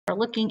are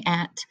looking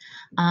at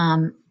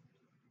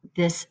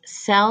this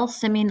cell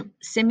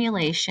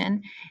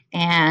simulation,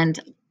 and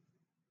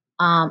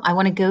I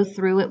want to go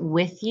through it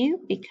with you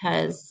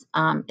because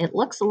it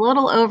looks a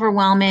little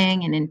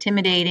overwhelming and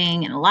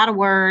intimidating and a lot of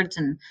words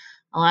and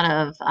a lot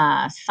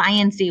of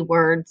science-y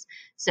words.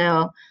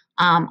 So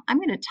I'm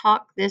going to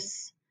talk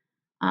this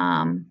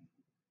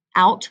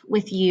out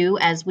with you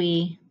as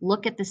we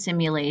look at the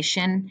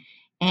simulation.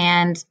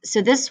 And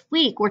so this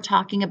week we're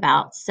talking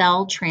about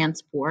cell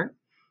transport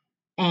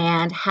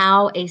and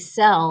how a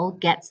cell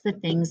gets the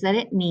things that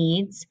it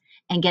needs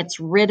and gets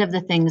rid of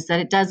the things that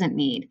it doesn't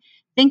need.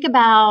 Think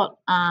about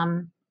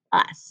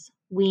us.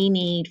 We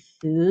need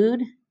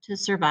food to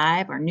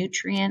survive, our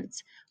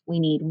nutrients. We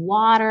need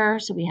water,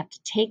 so we have to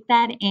take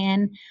that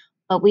in.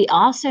 But we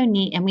also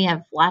need, and we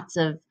have lots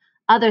of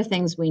other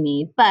things we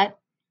need, but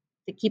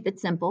to keep it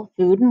simple,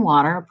 food and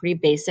water are pretty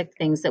basic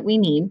things that we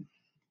need.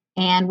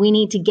 And we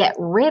need to get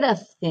rid of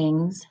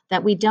things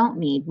that we don't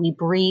need. We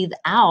breathe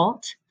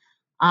out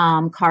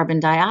carbon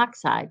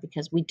dioxide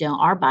because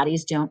our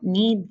bodies don't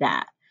need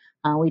that.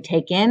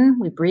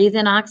 We breathe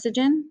in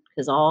oxygen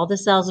because all the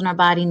cells in our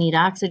body need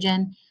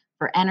oxygen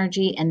for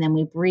energy, and then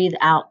we breathe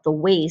out the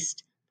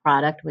waste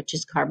product, which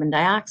is carbon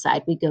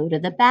dioxide. We go to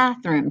the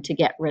bathroom to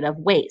get rid of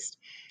waste.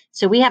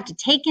 So we have to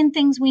take in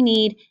things we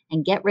need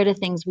and get rid of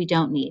things we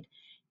don't need.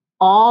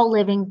 All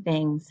living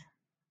things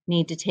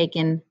need to take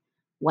in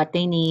what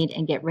they need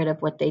and get rid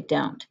of what they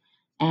don't.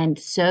 And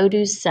so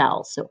do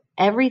cells. So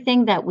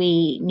everything that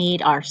we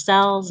need our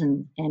cells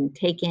and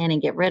take in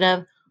and get rid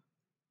of,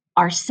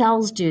 our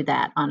cells do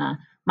that on a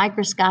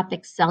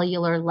microscopic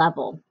cellular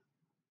level.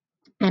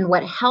 And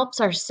what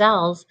helps our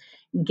cells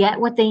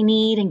get what they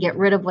need and get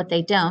rid of what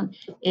they don't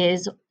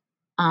is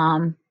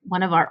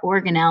one of our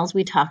organelles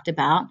we talked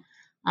about,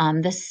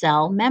 the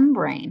cell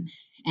membrane.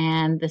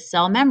 And the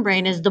cell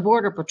membrane is the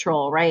border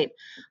patrol, right?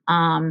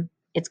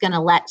 It's going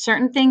to let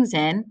certain things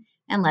in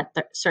and let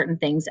certain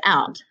things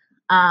out.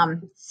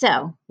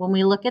 So when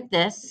we look at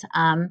this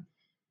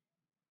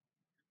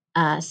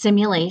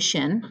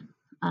simulation,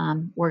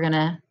 we're going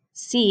to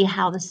see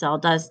how the cell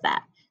does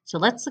that. So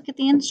let's look at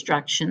the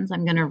instructions.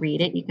 I'm going to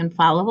read it. You can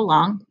follow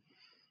along.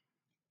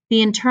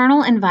 The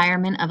internal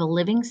environment of a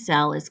living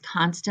cell is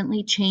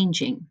constantly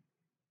changing,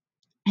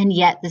 and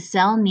yet the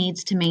cell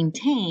needs to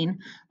maintain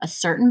a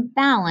certain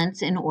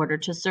balance in order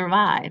to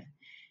survive.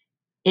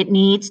 It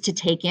needs to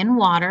take in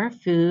water,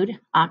 food,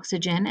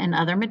 oxygen, and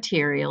other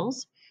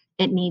materials.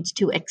 It needs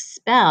to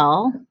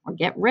expel or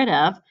get rid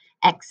of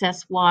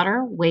excess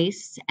water,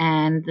 waste,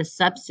 and the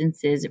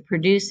substances it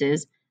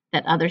produces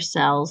that other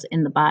cells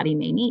in the body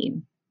may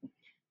need.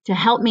 To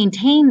help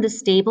maintain the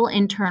stable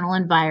internal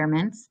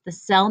environments, the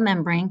cell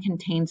membrane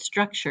contains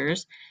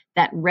structures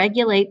that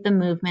regulate the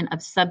movement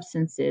of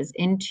substances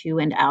into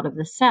and out of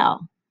the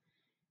cell.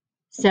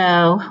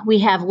 So we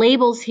have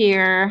labels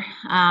here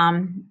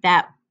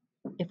that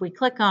if we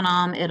click on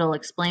them, it'll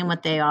explain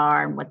what they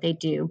are and what they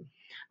do.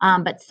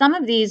 But some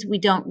of these we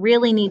don't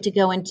really need to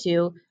go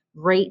into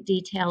great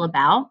detail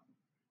about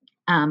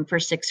for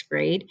sixth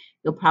grade.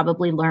 You'll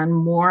probably learn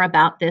more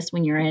about this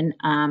when you're in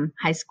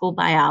high school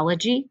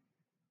biology.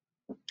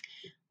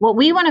 What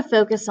we want to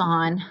focus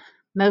on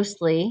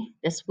mostly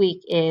this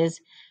week is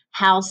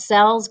how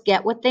cells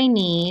get what they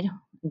need,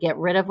 get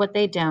rid of what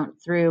they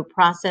don't through a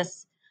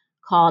process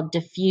called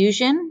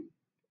diffusion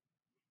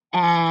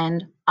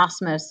and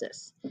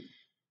osmosis.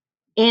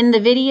 In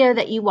the video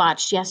that you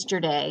watched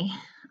yesterday,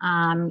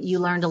 you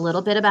learned a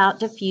little bit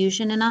about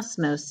diffusion and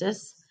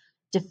osmosis.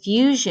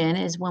 Diffusion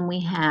is when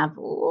we have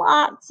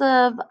lots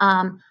of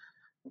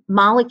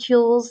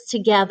molecules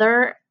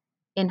together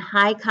in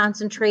high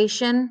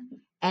concentration,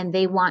 and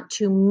they want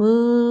to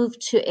move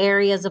to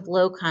areas of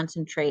low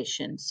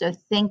concentration. So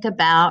think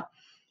about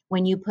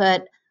when you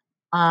put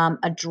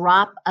a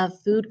drop of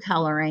food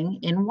coloring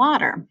in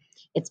water.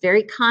 It's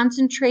very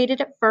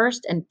concentrated at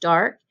first and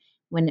dark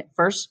when it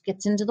first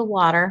gets into the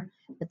water,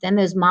 but then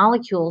those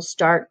molecules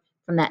start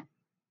from that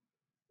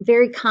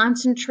very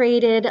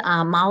concentrated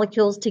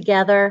molecules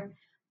together,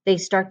 they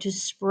start to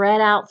spread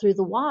out through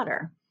the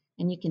water.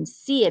 And you can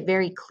see it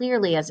very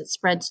clearly as it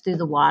spreads through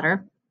the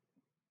water.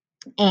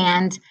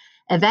 And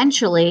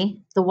eventually,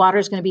 the water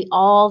is going to be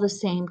all the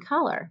same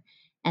color.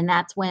 And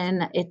that's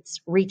when it's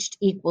reached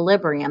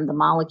equilibrium. The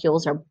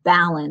molecules are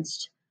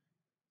balanced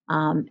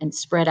and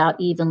spread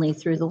out evenly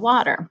through the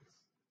water.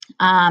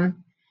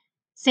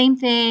 Same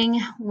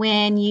thing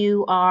when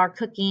you are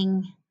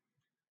cooking,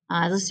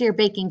 let's say you're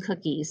baking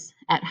cookies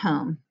at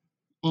home.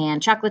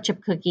 And chocolate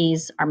chip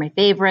cookies are my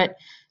favorite.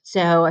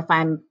 So if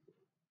I'm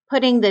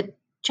putting the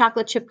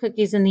chocolate chip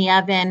cookies in the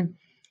oven,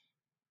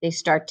 they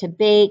start to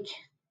bake.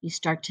 You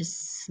start to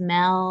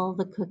smell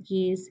the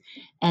cookies.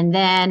 And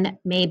then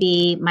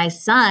maybe my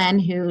son,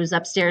 who's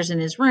upstairs in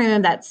his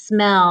room, that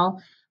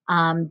smell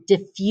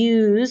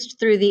diffused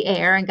through the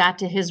air and got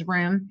to his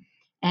room.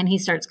 And he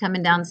starts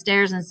coming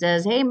downstairs and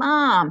says, "Hey,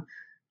 Mom,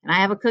 can I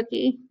have a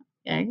cookie?"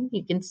 Okay,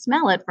 you can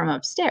smell it from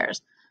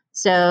upstairs.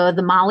 So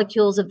the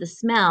molecules of the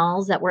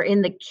smells that were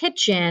in the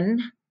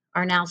kitchen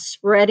are now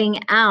spreading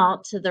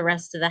out to the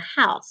rest of the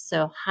house.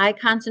 So high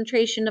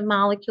concentration of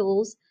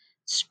molecules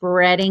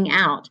spreading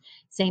out.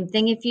 Same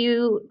thing if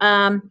you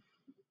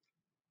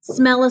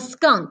smell a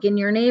skunk in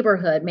your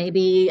neighborhood.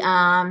 Maybe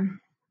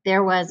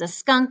there was a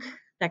skunk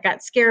that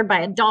got scared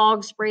by a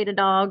dog, sprayed a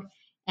dog,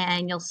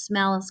 and you'll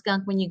smell a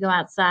skunk when you go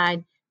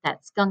outside.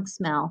 That skunk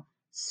smell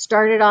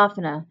started off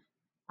in a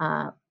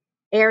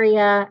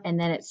area and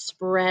then it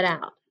spread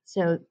out.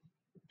 So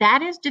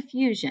that is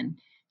diffusion.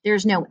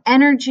 There's no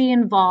energy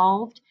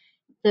involved.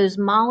 Those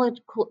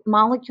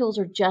molecules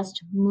are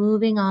just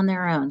moving on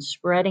their own,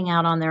 spreading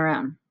out on their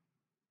own.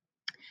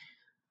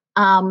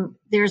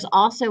 There's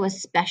also a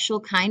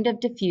special kind of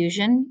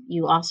diffusion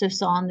you also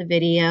saw in the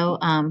video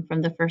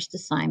from the first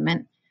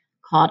assignment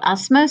called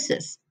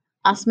osmosis.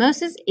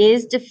 Osmosis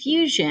is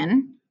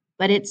diffusion,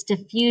 but it's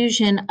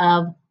diffusion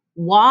of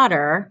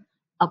water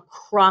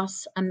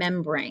across a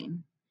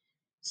membrane.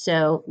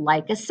 So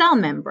like a cell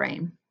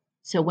membrane.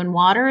 So when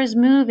water is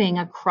moving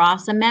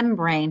across a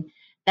membrane,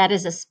 that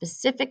is a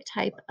specific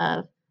type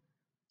of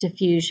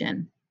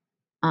diffusion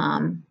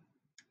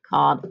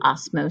called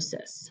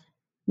osmosis.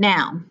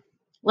 Now,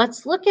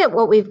 let's look at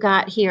what we've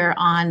got here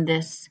on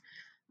this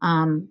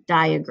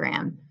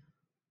diagram.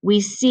 We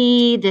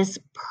see this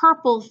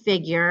purple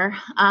figure.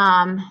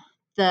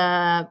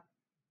 The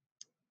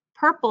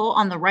purple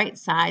on the right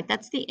side,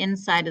 that's the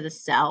inside of the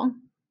cell.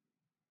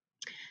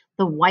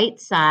 The white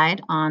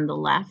side on the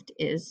left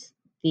is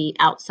the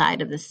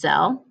outside of the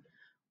cell.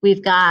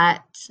 We've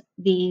got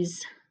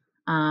these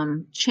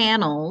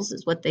channels,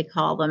 is what they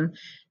call them,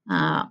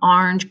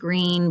 orange,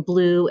 green,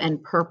 blue,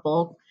 and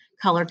purple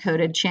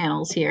color-coded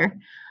channels here.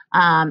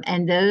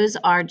 And those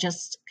are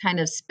just kind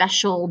of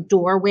special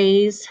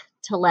doorways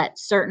to let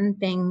certain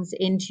things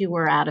into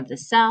or out of the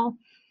cell.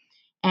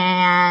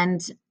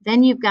 And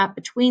then you've got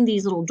between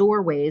these little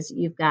doorways,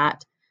 you've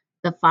got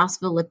the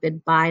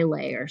phospholipid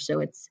bilayer. So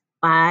it's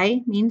bi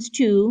means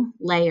two,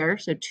 layer,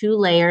 so two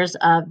layers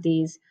of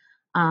these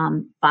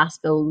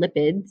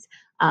phospholipids.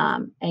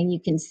 And you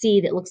can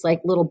see that it looks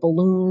like little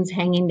balloons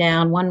hanging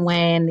down one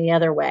way and the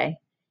other way.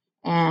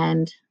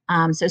 And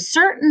so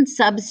certain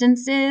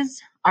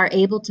substances are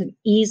able to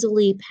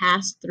easily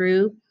pass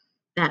through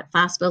that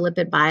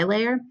phospholipid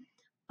bilayer,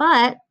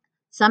 but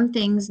some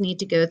things need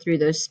to go through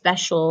those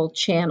special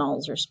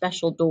channels or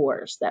special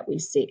doors that we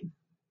see.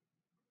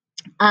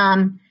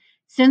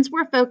 Since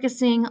we're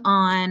focusing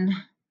on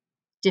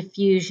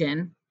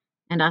diffusion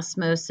and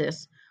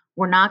osmosis,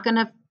 we're not going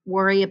to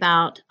worry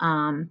about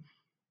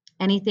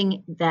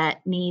anything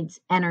that needs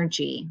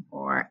energy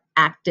or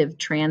active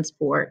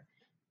transport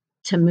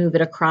to move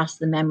it across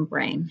the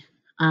membrane.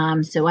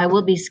 So I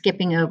will be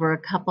skipping over a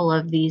couple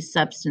of these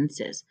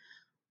substances.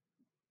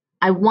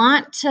 I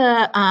want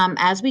to,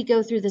 as we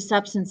go through the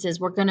substances,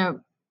 we're going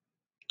to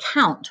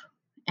count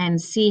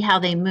and see how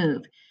they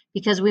move,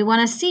 because we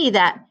want to see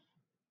that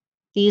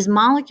these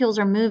molecules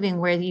are moving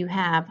where you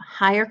have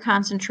higher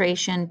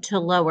concentration to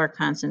lower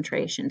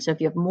concentration. So if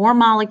you have more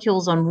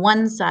molecules on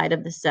one side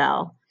of the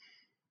cell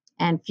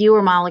and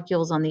fewer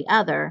molecules on the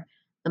other,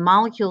 the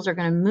molecules are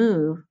going to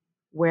move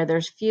where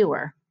there's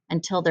fewer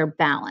until they're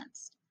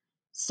balanced.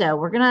 So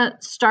we're going to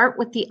start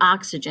with the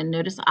oxygen.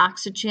 Notice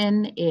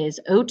oxygen is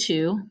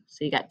O2,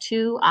 so you got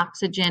two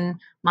oxygen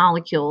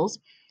molecules.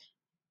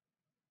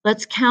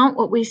 Let's count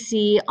what we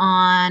see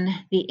on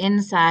the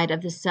inside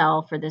of the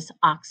cell for this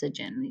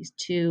oxygen, these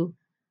two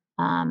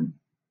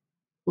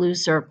blue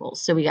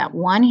circles. So we got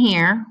one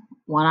here,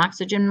 one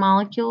oxygen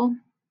molecule,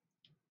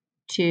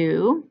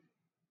 2,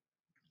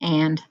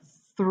 and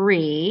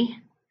 3,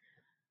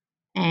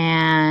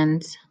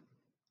 and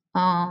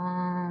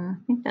I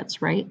think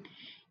that's right.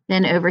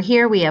 Then over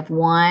here we have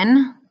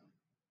 1,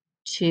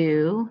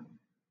 2,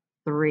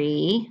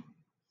 3,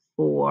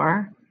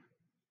 4,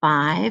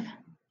 5,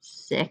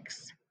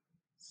 6,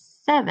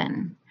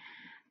 7.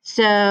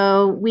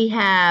 So we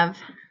have,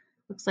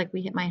 looks like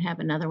we might have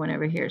another one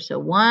over here. So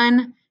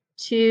 1,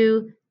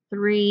 2,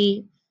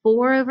 3,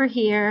 4 over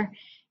here,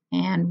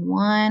 and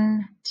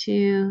 1,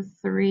 2,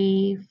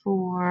 3,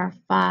 4,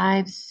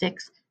 5,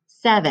 6,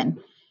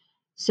 7.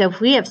 So if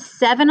we have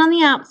 7 on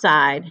the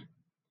outside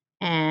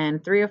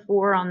and 3 or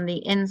 4 on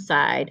the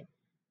inside,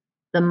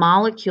 the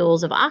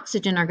molecules of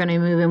oxygen are going to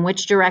move in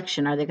which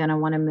direction? Are they going to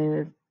want to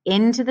move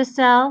into the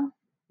cell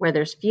where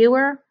there's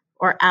fewer,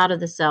 or out of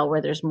the cell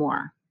where there's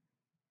more?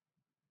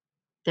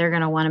 They're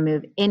going to want to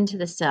move into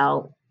the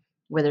cell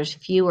where there's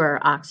fewer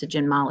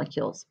oxygen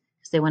molecules,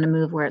 because they want to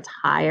move where it's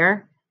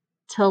higher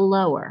to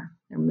lower.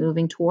 They're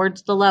moving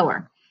towards the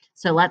lower.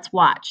 So let's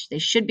watch. They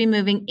should be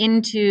moving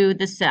into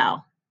the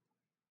cell.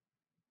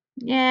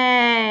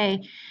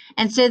 Yay!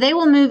 And so they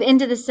will move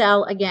into the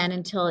cell again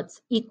until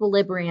it's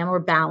equilibrium or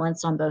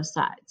balanced on both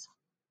sides.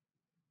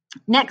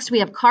 Next, we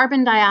have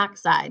carbon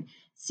dioxide,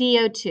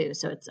 CO2.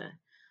 So it's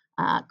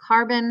a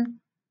carbon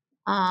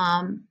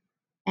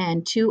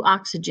and 2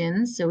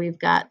 oxygens. So we've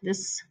got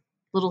this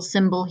little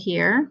symbol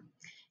here.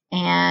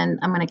 And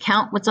I'm going to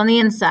count what's on the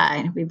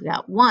inside. We've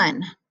got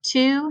 1,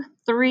 2,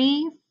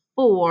 3,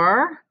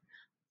 4,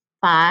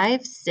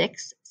 5,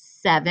 6,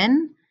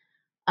 7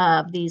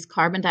 of these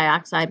carbon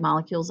dioxide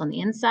molecules on the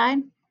inside,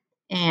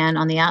 and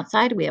on the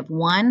outside we have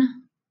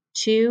 1,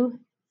 2,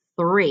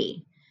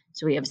 3.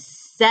 So we have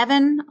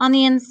 7 on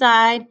the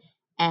inside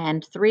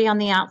and 3 on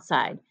the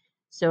outside.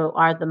 So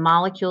are the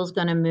molecules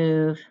going to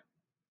move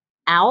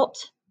out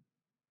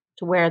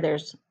to where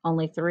there's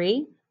only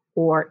 3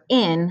 or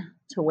in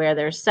to where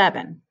there's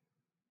 7?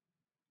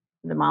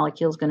 The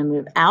molecule is going to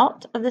move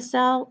out of the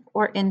cell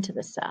or into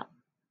the cell.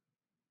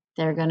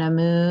 They're going to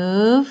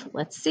move,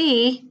 let's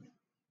see,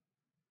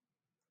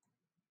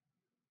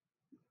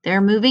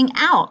 they're moving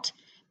out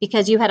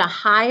because you had a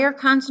higher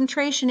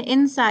concentration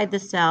inside the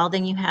cell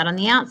than you had on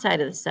the outside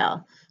of the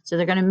cell. So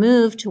they're going to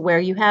move to where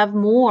you have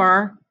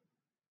more,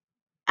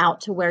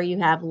 out to where you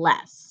have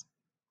less.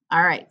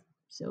 All right,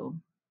 so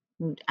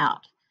moved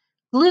out.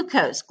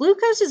 Glucose.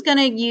 Glucose is going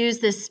to use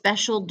this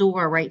special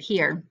door right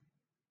here,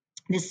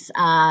 this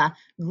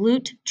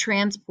GLUT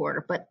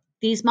transporter. But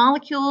these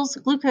molecules,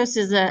 glucose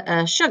is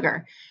a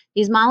sugar.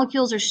 These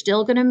molecules are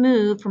still going to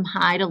move from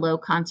high to low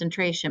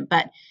concentration,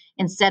 but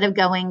instead of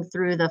going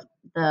through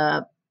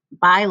the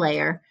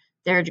bilayer,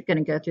 they're going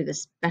to go through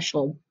this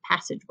special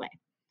passageway.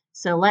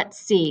 So let's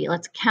see.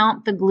 Let's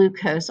count the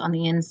glucose on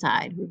the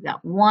inside. We've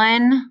got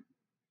 1,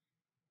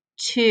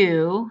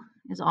 2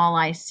 is all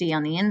I see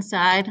on the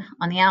inside.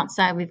 On the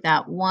outside, we've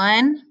got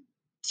 1,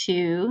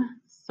 2,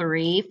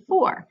 3,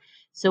 4.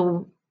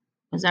 So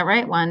is that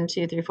right? 1,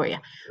 2, 3, 4. Yeah.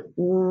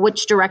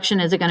 Which direction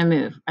is it going to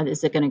move?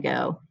 Is it going to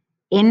go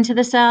into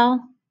the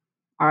cell,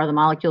 or are the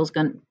molecules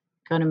going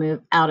to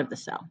move out of the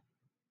cell?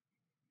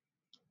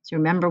 So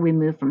remember, we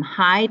move from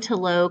high to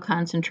low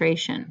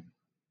concentration.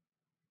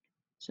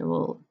 So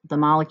will the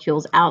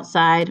molecules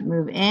outside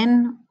move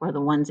in, or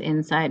the ones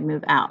inside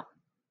move out?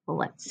 Well,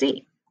 let's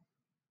see.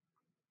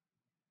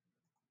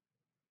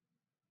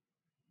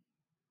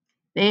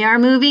 They are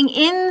moving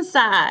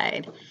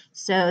inside.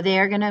 So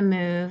they're going to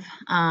move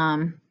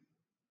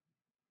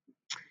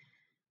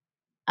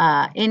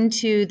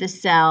into the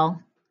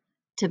cell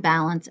to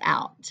balance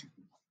out.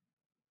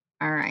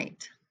 All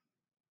right.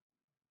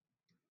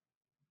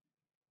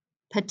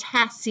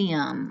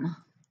 Potassium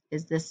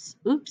is this,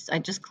 oops, I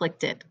just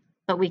clicked it,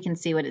 but we can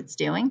see what it's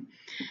doing.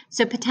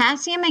 So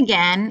potassium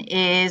again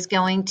is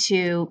going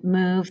to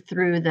move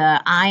through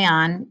the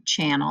ion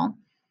channel,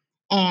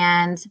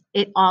 and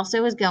it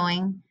also is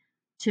going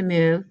to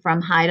move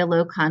from high to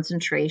low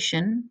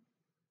concentration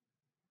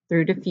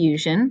through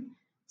diffusion.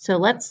 So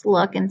let's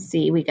look and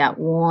see. We got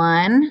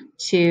 1,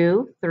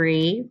 2,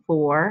 3,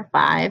 4,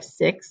 5,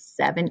 6,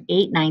 7,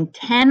 8, 9,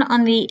 10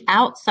 on the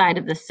outside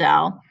of the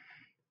cell,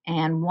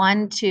 and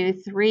 1, 2,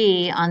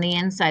 3 on the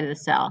inside of the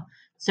cell.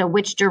 So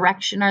which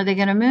direction are they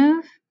going to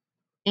move?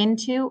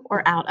 Into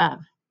or out of?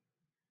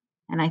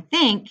 And I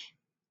think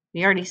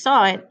we already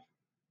saw it.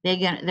 They're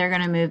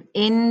going to move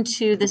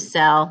into the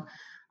cell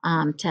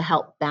to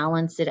help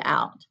balance it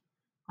out.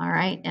 All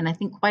right, and I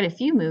think quite a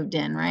few moved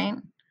in, right?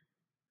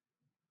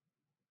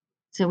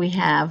 So we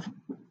have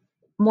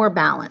more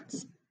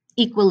balance,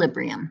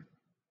 equilibrium.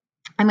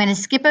 I'm going to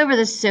skip over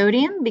the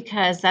sodium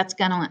because that's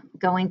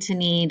going to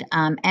need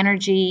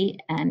energy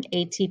and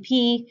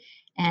ATP,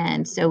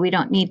 and so we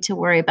don't need to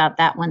worry about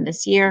that one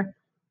this year.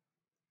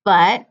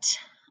 But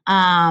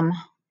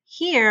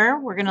here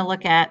we're going to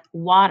look at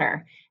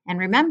water. And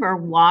remember,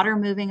 water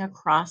moving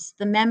across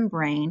the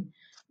membrane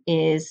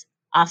is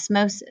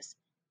osmosis.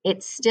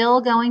 It's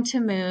still going to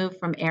move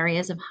from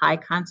areas of high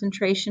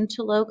concentration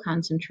to low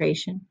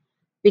concentration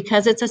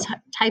because it's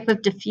a type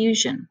of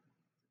diffusion,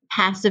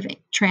 passive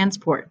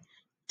transport.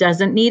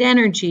 Doesn't need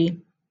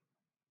energy.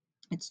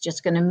 It's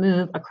just going to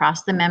move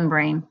across the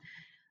membrane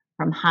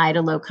from high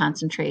to low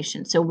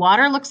concentration. So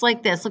water looks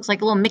like this, looks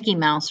like a little Mickey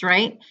Mouse,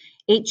 right?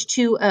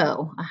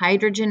 H2O, a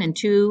hydrogen and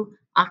 2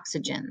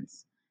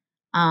 oxygens.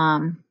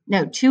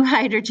 No, 2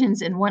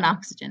 hydrogens and 1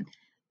 oxygen.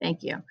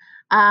 Thank you.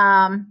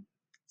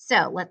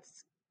 So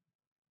let's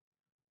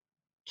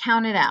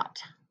count it out.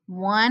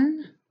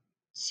 1,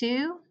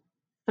 2,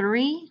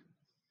 3,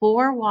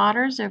 4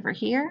 waters over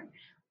here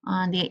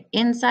on the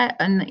inside,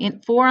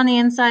 and 4 on the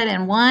inside,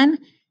 and 1,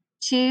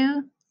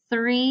 2,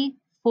 3,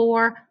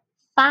 4,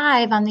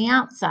 5 on the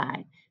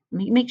outside. Let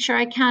me make sure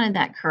I counted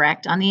that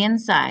correct. On the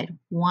inside,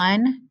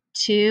 1,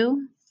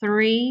 2,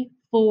 3,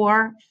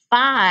 4,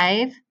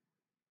 5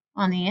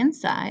 on the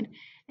inside,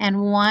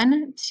 and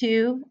 1,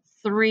 2,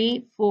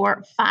 3,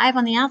 4, 5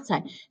 on the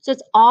outside. So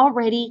it's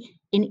already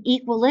in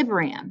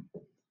equilibrium.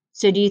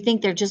 So do you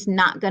think they're just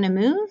not going to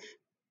move?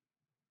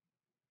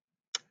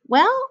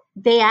 Well,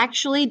 they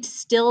actually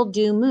still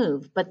do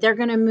move, but they're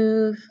going to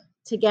move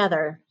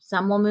together.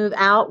 Some will move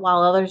out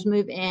while others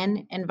move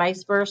in, and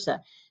vice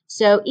versa.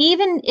 So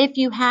even if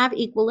you have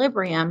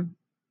equilibrium,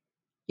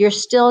 you're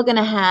still going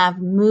to have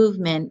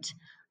movement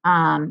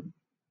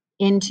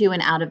into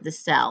and out of the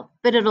cell,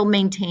 but it'll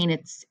maintain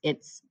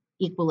its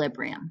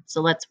equilibrium.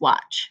 So let's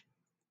watch.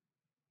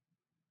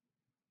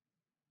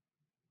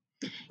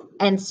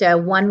 And so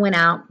one went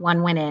out,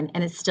 one went in,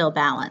 and it's still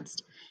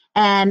balanced.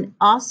 And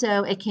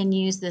also it can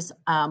use this,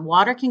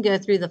 water can go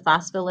through the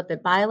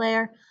phospholipid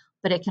bilayer,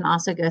 but it can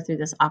also go through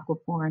this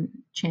aquaporin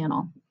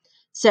channel.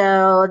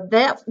 So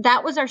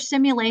that was our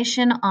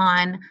simulation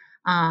on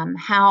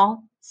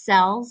how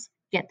cells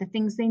get the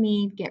things they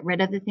need, get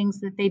rid of the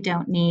things that they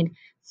don't need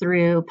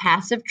through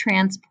passive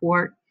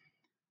transport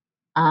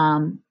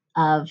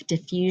of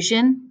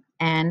diffusion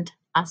and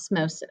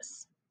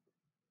osmosis.